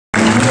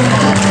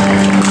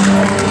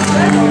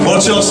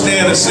don't y'all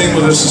stand and sing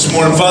with us this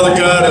morning. Father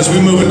God, as we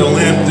move into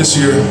Lent this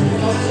year,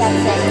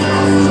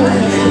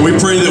 we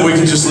pray that we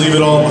can just leave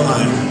it all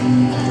behind.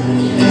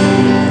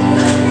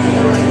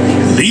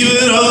 Leave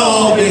it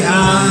all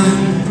behind.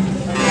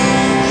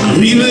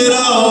 Leave it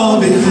all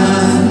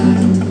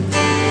behind.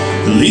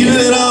 Leave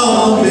it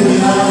all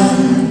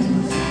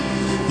behind.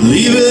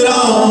 Leave it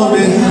all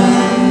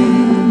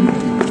behind.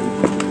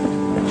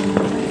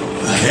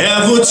 I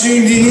have what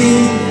you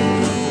need.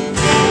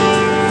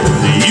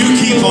 You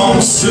keep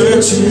on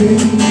searching.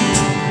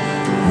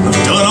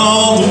 I've done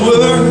all the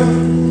work.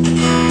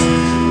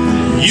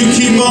 You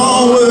keep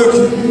on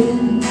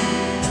working.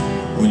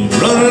 When you're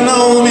running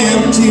on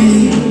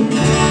empty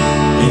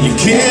and you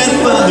can't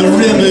find the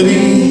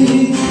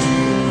remedy,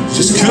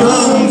 just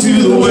come to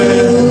the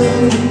well.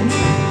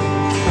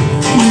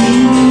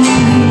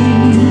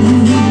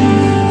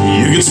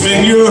 You can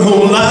spend your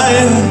whole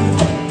life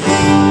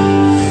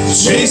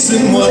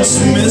chasing what's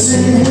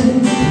missing,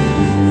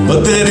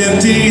 but that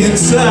empty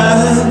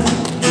inside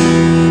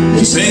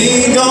just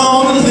ain't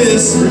gonna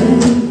listen.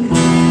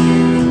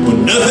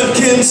 When nothing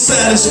can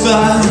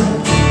satisfy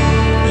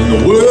and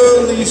the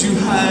world leaves you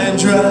high and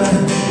dry,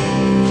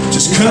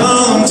 just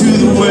come to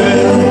the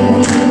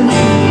well.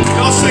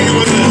 Y'all sing it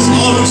with us,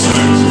 all who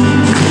thirst.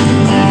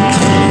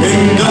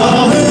 And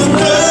all who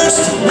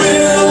thirst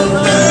will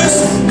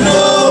thirst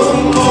no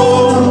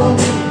more.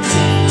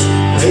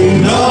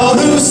 And all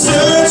who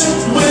search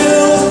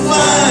will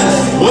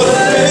find what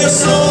their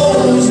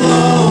souls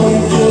long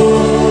for.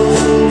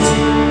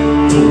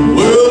 The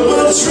world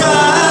will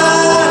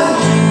try,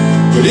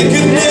 but it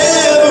can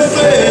never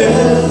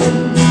fail.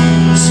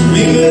 So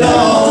leave it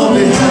all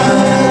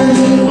behind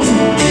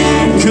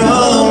and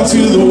come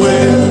to the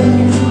well.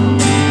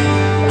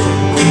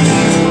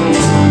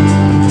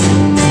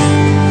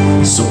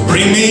 So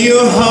bring me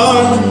your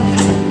heart,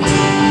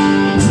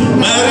 no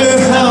matter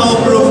how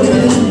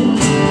broken.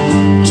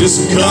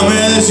 Just come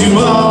as you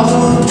are.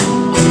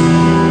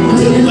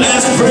 The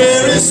last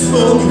prayer is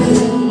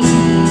spoken.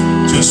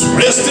 Just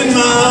rest in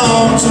my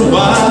arms a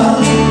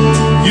while.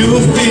 You'll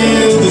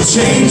feel the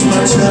change,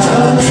 my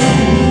child,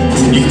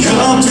 when you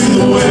come to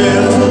the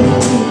well.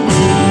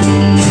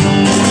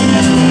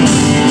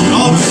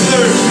 All who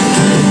thirst,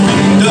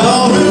 and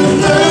all who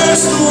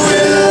thirst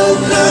will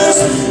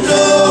thirst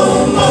no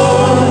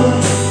more.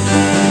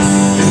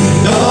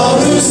 And all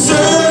who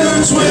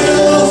search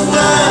will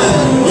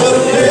find what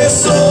their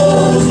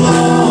souls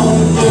long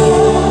for.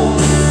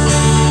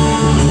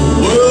 The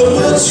world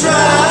will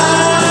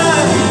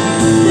try,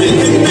 it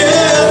can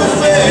never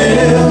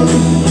fail.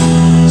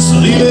 So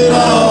leave it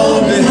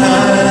all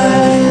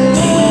behind,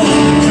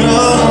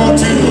 come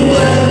to the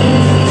well.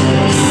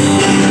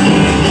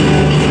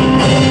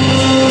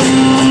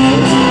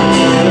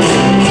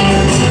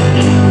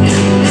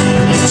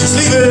 Just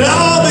leave it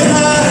all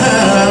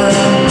behind.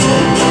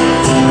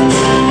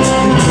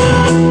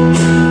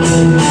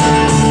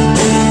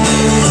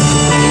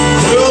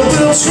 The world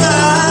will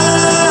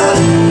try,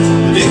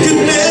 but it can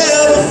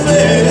never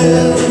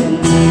fail.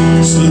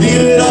 So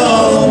leave it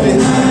all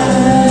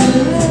behind.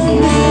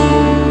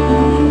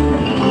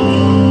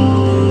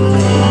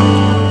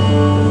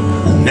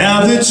 And now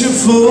that you're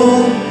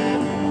full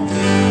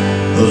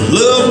of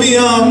love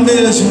beyond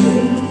measure,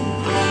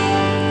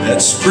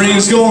 that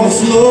spring's gonna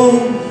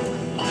flow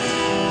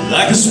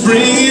like a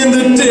spring in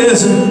the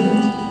desert.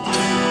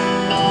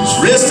 Just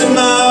rest in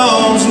my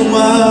arms a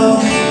while.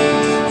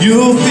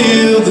 You'll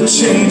feel the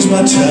change,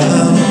 my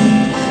child,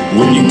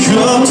 when you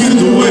come to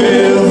the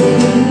well.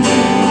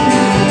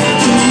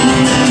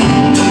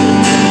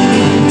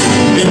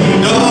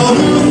 And all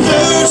who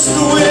thirst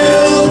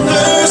will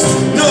thirst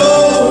no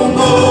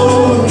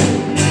more.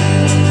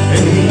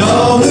 And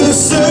all who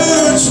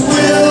search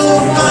will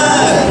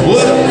find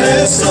what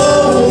their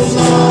souls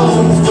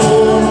long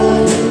for.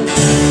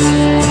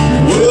 The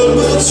world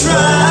will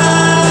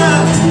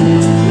try,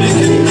 it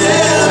can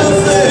never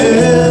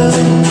fail.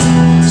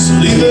 So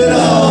leave it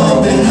all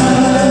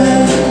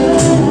behind,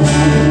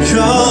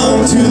 come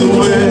to the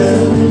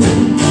well.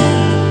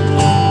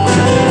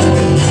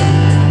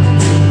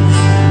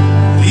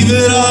 Leave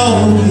it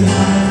all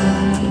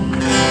behind,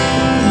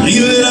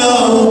 leave it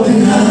all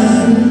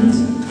behind.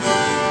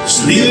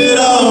 Just leave it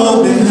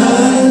all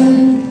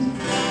behind,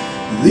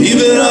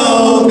 leave it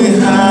all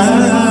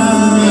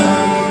behind,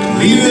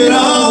 leave it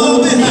all